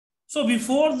So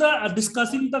before the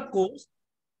discussing the course,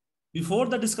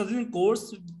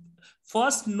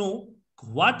 first know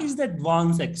what is the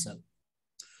advanced Excel.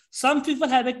 Some people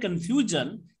have a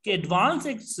confusion that advanced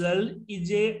Excel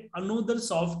is another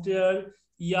software,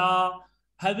 yeah,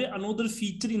 have another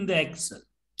feature in the Excel.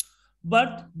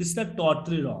 But this is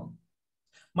totally wrong.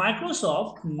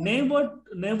 Microsoft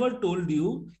never told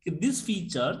you that this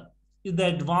feature is the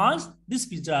advanced, this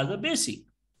feature is the basic.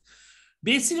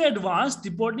 Basic and advanced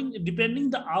depending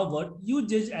the hour,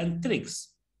 usage and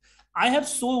tricks. I have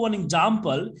shown one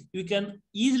example. You can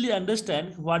easily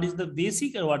understand what is the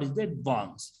basic and what is the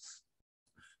advanced.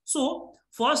 So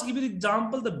first give an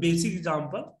example, the basic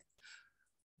example.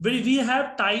 Where we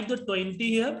have typed the 20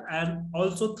 here and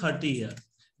also 30 here.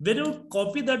 When you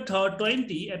copy the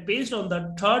 20 and paste on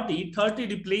the 30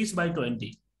 replaced by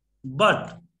 20.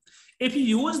 But if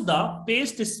you use the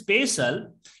paste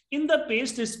special, in the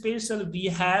paste special, we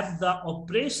have the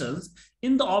operations.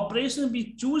 In the operation,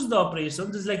 we choose the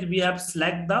operations. Just like we have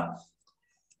select the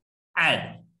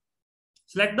add.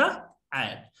 Select the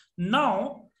add.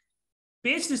 Now,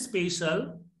 paste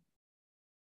special,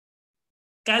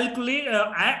 calculate,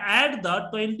 add the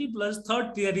 20 plus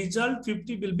 30, result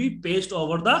 50 will be pasted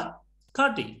over the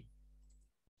 30.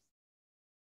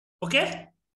 Okay.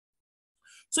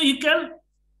 So you can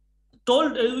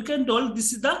told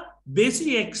this is the basic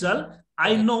Excel.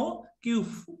 I know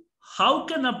how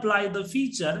can apply the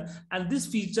feature and this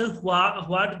feature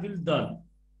what will done.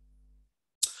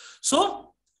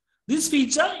 So this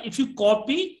feature, if you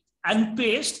copy and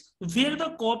paste, where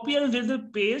the copy and where the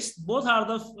paste both are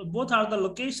the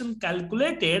location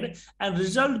calculated and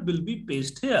result will be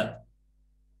pasted here.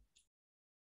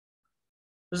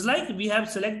 It's like we have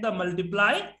select the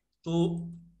multiply to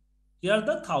here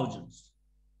the thousands.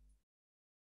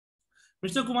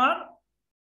 Mr. Kumar,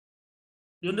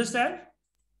 you understand?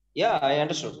 Yeah, I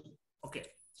understood. Okay.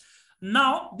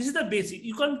 Now, this is the basic.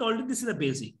 You can tell this is the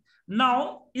basic.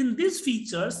 Now, in these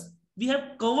features, we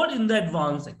have covered in the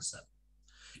advanced Excel.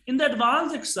 In the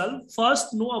advanced Excel,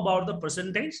 first know about the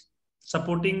percentage,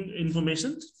 supporting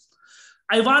information.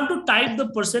 I want to type the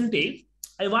percentage.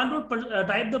 I want to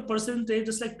type the percentage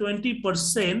just like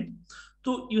 20%.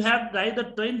 So you have write the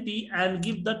 20 and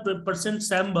give the percent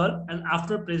symbol and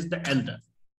after press the enter.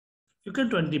 You can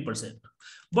 20.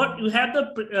 But you have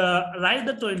the write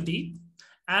the 20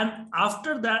 and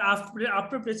after that,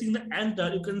 after pressing the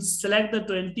enter, you can select the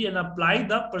 20 and apply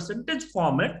the percentage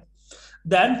format,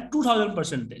 then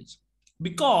 2000%.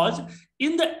 Because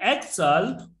in the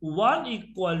Excel, 1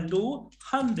 equal to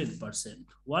 100%.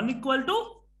 1 equal to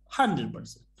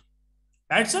 100%.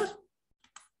 Right, sir?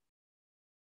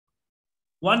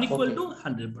 1 equal to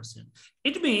 100%.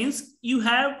 It means you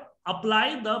have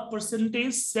applied the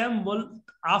percentage symbol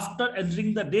after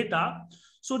entering the data.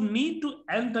 So need to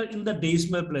enter in the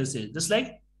decimal places, just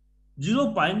like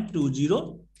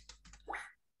 0.20.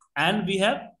 And we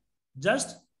have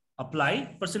just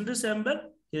apply percentage symbol.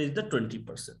 Here is the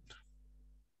 20%.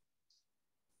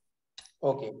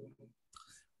 Okay.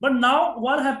 But now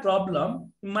what I have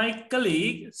problem? My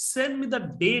colleague send me the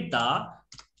data,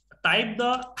 type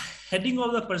the heading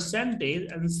of the percentage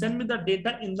and send me the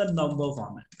data in the number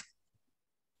format.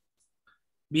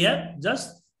 We have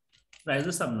just write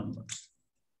the some numbers.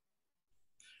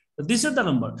 This is the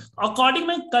number. According to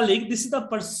my colleague, this is the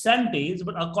percentage,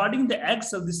 but according to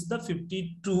Excel, this is the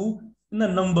 52 in the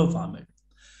number format.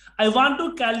 I want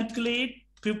to calculate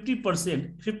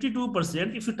 50%,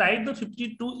 52%. If you type the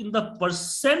 52 in the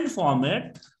percent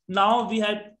format, now we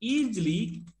have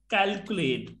easily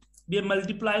calculate. We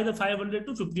multiply the 500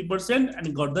 to 50%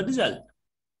 and got the result.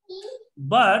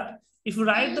 But if you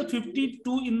write the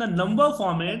 52 in the number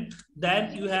format,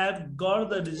 then you have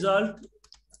got the result,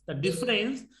 the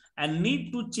difference, and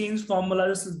need to change formula.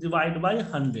 This is divide by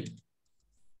 100.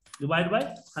 Divide by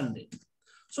 100.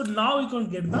 So now you can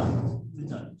get the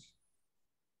result.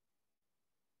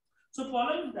 So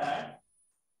following that.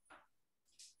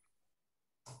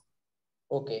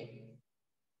 Okay.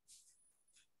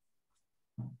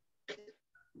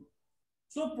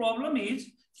 So problem is,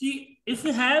 if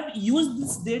you have used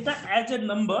this data as a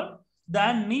number,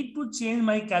 then need to change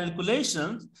my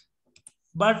calculations.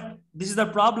 But this is the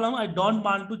problem. I don't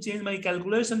want to change my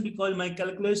calculation because my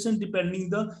calculation depending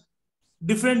the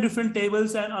different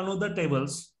tables and another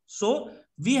tables. So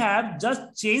we have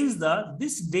just changed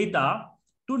this data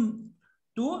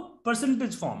to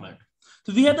percentage format.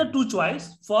 So we have the two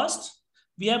choice. First,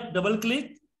 we have double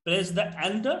click, press the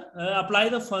enter, apply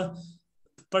the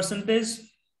percentage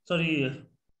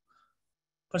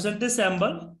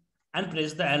symbol and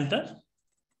press the enter.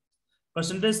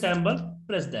 Percentage symbol,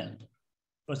 press the enter.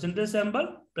 Percentage symbol,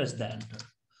 press the enter.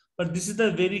 but this is the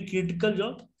very critical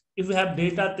job. If you have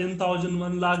data 10,000,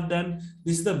 1 lakh, then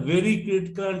this is the very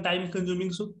critical and time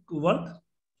consuming work.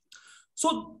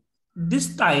 So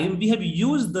this time we have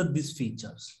used these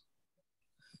features.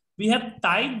 We have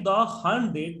typed the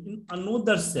 100 in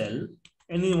another cell,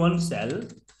 any one cell,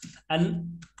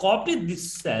 and copy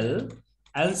this cell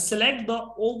and select the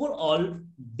overall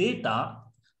data,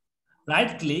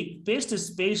 right click, paste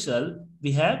spatial,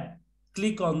 we have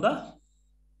click on the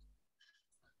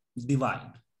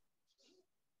divide.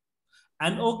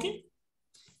 And okay,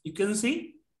 you can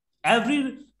see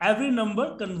every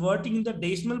number converting into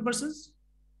decimal places.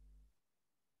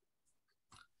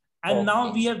 And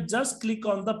now we have just click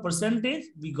on the percentage,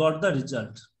 we got the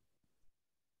result.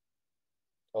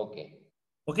 Okay.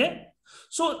 Okay.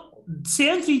 So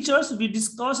same features we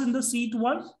discussed in the sheet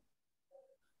 1,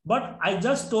 but I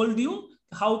just told you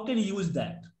how can you use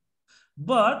that.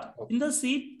 But in the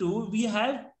sheet 2, we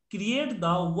have created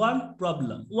the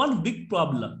one big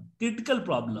problem, critical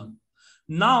problem.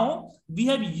 Now we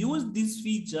have used these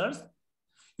features.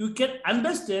 You can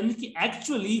understand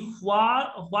actually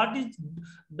what is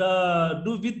the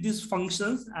do with these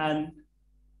functions, and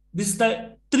this is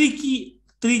the three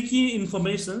key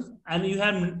information, and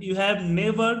you have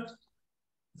never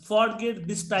forget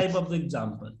this type of the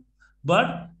example.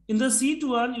 But in the sheet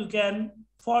 1, you can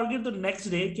forget the next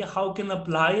day how can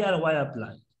apply or why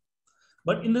apply.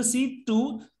 But in the sheet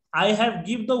 2, I have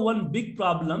give the one big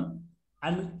problem,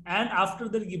 and after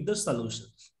that give the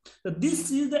solutions. So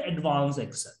this is the advanced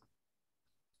Excel.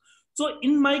 So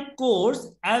in my course,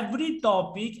 every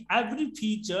topic, every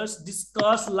features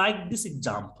discussed like this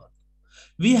example.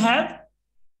 We have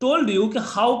told you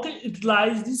how can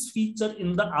utilize this feature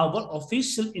in our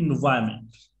official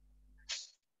environment.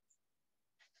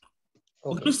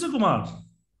 Okay, Mr. Kumar.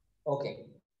 Okay.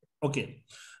 Okay.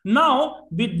 Now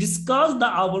we discussed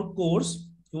our course.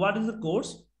 What is the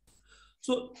course?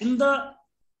 So in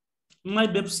my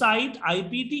website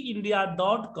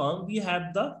iptindia.com, we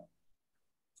have the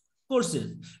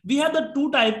courses. We have the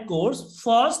 2 type course.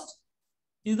 First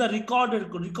is the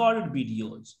recorded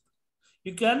videos.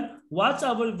 You can watch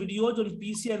our videos on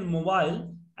PC and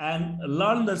mobile and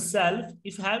learn the self.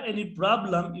 If you have any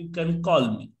problem, you can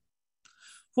call me.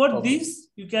 For this,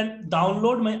 you can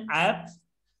download my app,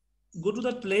 go to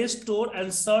the Play Store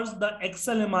and search the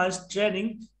XLMIS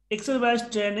training,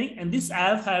 and this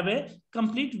app have a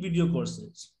complete video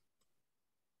courses.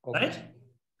 Right?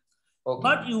 Okay.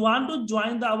 But you want to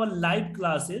join our live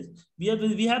classes. We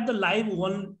have the live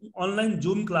online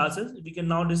Zoom classes. We can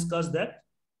now discuss that.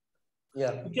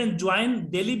 Yeah. You can join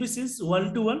daily basis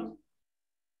 1-to-1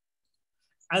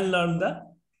 and learn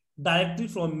directly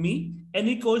from me.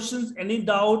 Any questions, any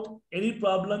doubt, any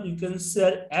problem, you can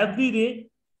share every day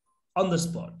on the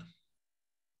spot.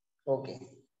 Okay.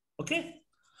 Okay.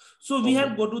 So we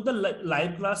have go to the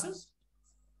live classes.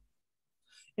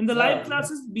 In the live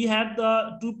classes, we have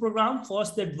the 2 programs.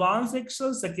 First, the advanced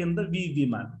Excel. Second, the VB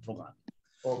macro program.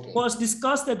 Okay. First,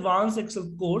 discuss the advanced Excel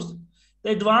course.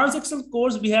 The advanced Excel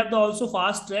course, we have the also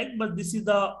fast track, but this is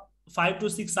the 5 to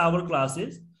 6 hour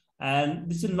classes. And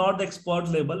this is not the expert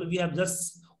level. We have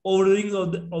just overviewing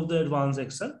of the advanced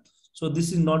Excel. So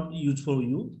this is not useful for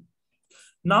you.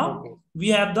 Now we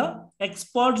have the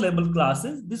expert level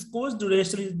classes. This course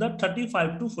duration is the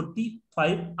 35 to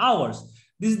 45 hours.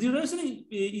 This duration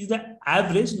is the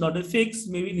average, not a fixed,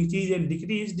 maybe increase and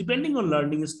decrease depending on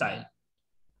learning style.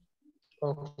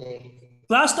 Okay.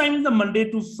 Class time is the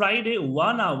Monday to Friday,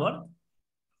 1 hour,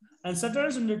 and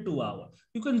Saturday, Sunday, 2 hours.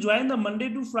 You can join the Monday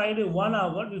to Friday 1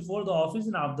 hour before the office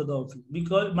and after the office,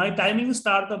 because my timing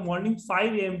start the morning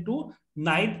 5 a.m. to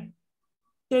night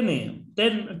 10 a.m.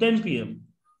 10 p.m.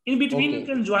 In between, you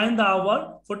can join the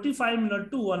hour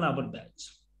 45-minute to 1 hour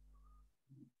batch.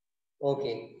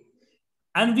 Okay.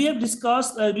 And we have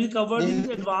discussed, we covered in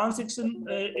the advanced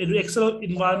Excel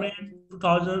environment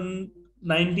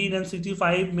 2019 and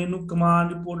 65, menu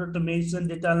command, report automation,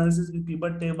 data analysis with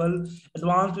pivot table,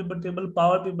 advanced pivot table,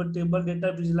 power pivot table,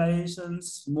 data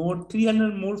visualizations, more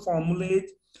 300 more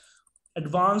formulas,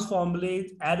 advanced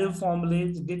formulas, array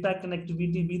formulas, data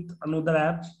connectivity with another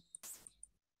app,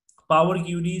 Power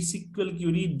Query, SQL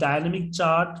Query, dynamic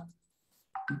chart,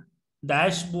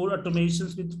 dashboard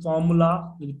automations with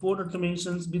formula, report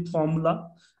automations with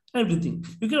formula, everything.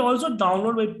 You can also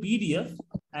download my PDF,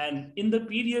 and in the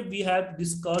PDF we have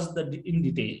discussed in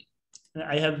detail.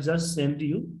 I have just sent to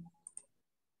you.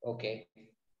 Okay.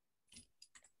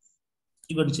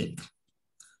 You can check.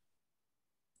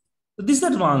 So this is the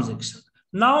advanced Excel.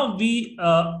 Now we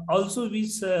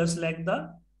select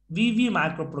the VB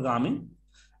macro programming.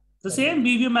 The same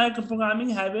VB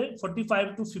microprogramming have a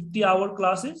 45 to 50-hour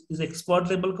classes, is expert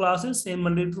level classes, same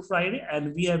Monday to Friday,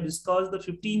 and we have discussed the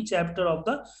 15th chapter of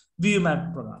the VB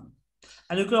microprogramming.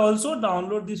 And you can also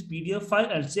download this PDF file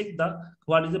and check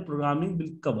what is the programming will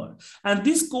cover. And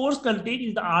this course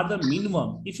content are the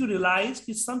minimum. If you realize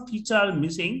if some feature are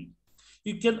missing,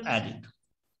 you can add it.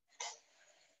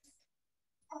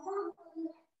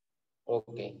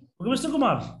 Okay. Okay, Mr.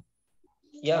 Kumar.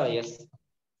 Yeah, yes.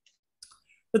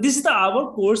 So this is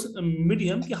our course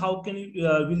medium. How can you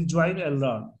will join and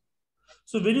learn?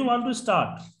 So when you want to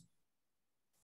start?